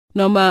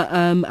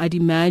Noma, I'd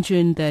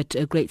imagine that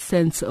a great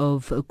sense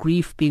of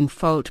grief being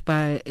felt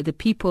by the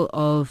people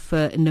of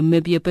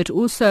Namibia, but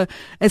also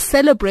a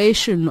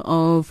celebration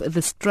of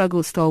the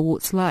struggle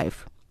stalwart's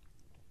life.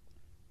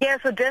 Yeah,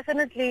 so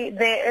definitely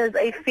there is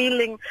a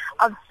feeling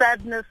of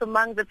sadness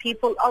among the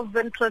people of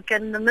Windhoek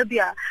and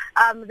Namibia.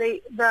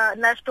 The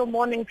national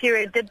mourning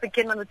period did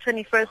begin on the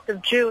 21st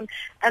of June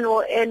and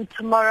will end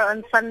tomorrow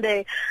on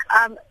Sunday.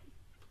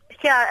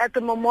 Here at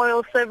the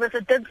memorial service,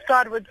 it did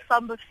start with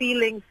somber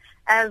feelings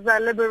as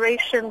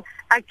liberation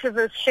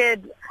activists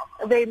shared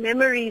their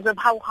memories of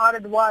how hard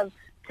it was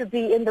to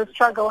be in the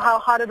struggle, how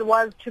hard it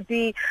was to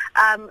be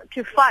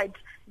to fight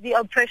the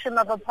oppression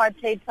of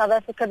apartheid South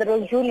Africa that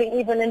was ruling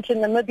even into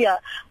Namibia.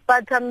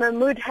 But the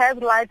mood has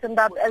lightened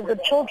up as the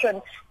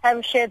children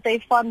have shared their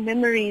fond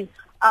memories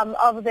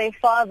of their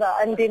father,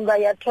 Andimba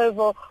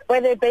Yatovo, where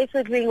they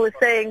basically were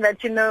saying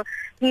that,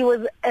 he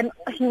was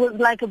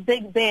like a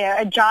big bear,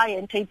 a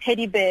giant, a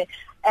teddy bear,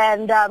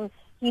 and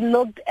he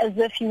looked as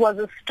if he was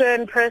a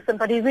stern person,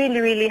 but he really,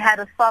 really had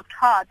a soft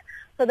heart.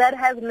 So that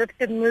has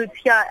lifted moods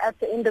here at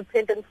the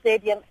Independence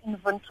Stadium in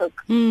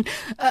Windhoek.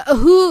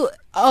 Who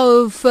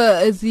of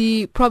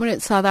the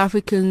prominent South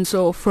Africans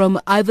or from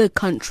other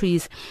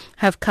countries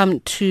have come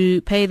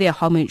to pay their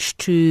homage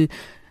to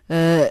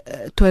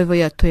Toivo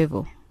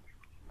Yatovo?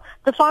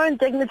 The foreign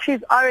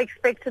dignitaries are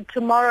expected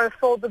tomorrow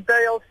for the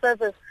burial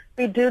service.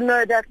 We do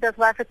know that the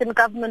South African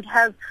government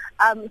has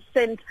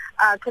sent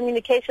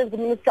Communications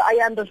Minister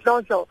Ayanda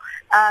Dlodlo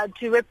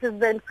to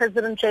represent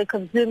President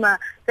Jacob Zuma.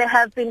 There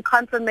have been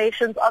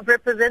confirmations of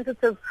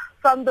representatives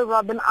from the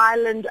Robben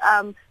Island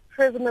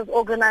Prisoners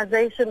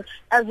Organization.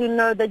 As you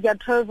know, that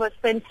Yatovo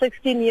spent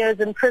 16 years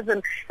in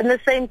prison in the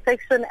same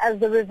section as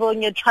the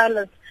Rivonia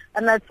trialists,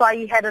 and that's why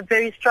he had a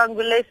very strong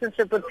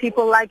relationship with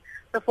people like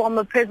the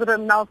former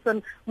President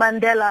Nelson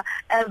Mandela,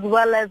 as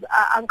well as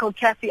Uncle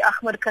Kaffie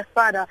Ahmed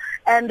Kasada.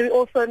 And we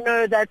also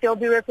know that there will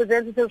be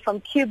representatives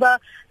from Cuba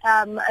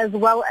as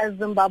well as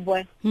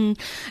Zimbabwe.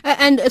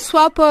 And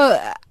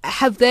SWAPO,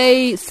 have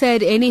they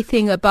said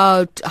anything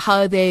about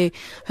how they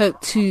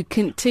hope to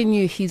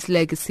continue his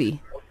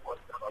legacy?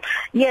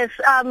 Yes,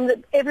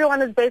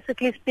 everyone is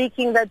basically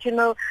speaking that,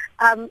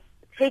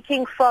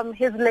 taking from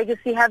his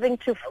legacy, having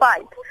to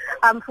fight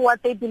for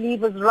what they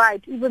believe is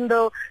right. Even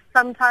though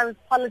sometimes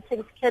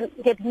politics can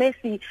get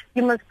messy,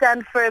 you must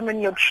stand firm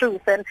in your truth.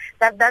 And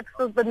that's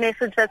the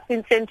message that's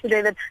been sent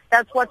today,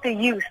 that's what the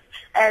youth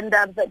and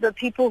the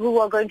people who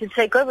are going to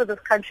take over this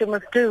country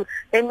must do.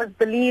 They must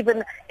believe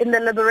in the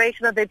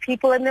liberation of their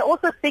people. And they're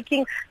also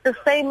speaking the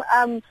same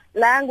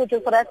language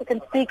as South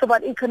Africans speak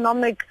about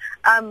economic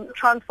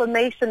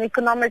transformation,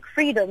 economic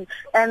freedom.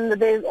 And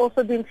there's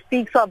also been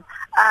speaks of,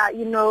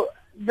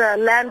 the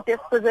land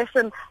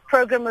dispossession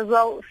program as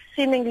well,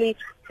 seemingly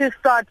to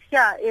start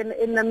here in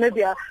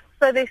Namibia.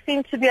 So there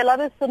seem to be a lot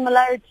of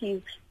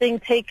similarities being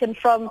taken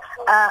from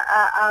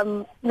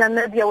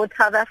Namibia with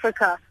South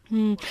Africa.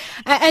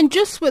 And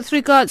just with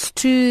regards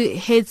to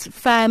his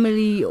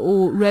family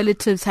or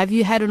relatives, have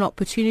you had an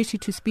opportunity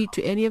to speak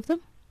to any of them?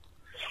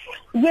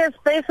 Yes,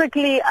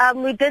 basically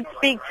we did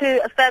speak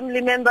to a family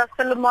member,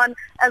 Philemon,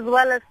 as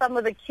well as some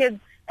of the kids.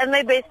 And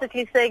they're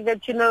basically saying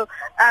that,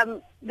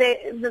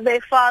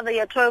 their father,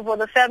 Yatovo,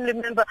 the family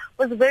member,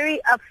 was very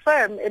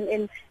firm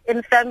in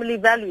family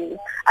values.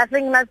 I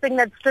think nothing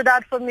that stood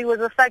out for me was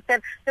the fact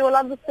that there were a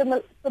lot of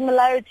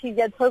similarities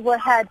Yatovo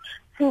had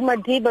to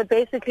Madiba.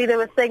 Basically, they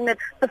were saying that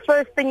the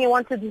first thing he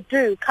wanted to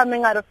do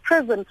coming out of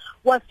prison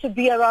was to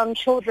be around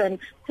children,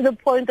 to the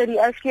point that he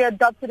actually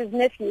adopted his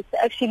nephews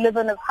to actually live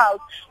in his house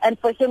and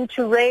for him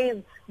to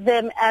raise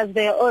them as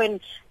their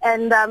own.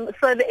 And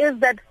so there is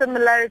that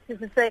similarity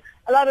to say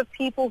a lot of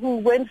people who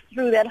went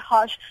through that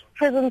harsh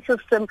prison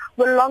system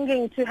were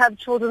longing to have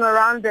children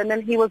around them,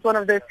 and he was one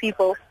of those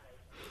people.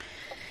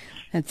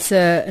 That's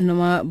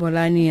Noma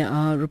Bolani,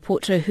 our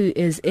reporter who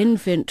is in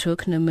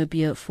Windhoek,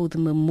 Namibia, for the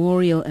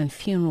memorial and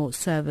funeral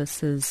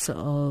services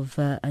of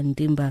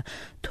Andimba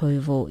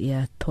Toivo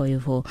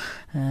Yatovo,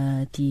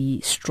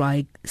 the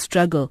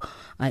struggle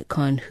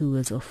icon who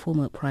was a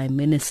former Prime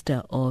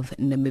Minister of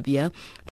Namibia.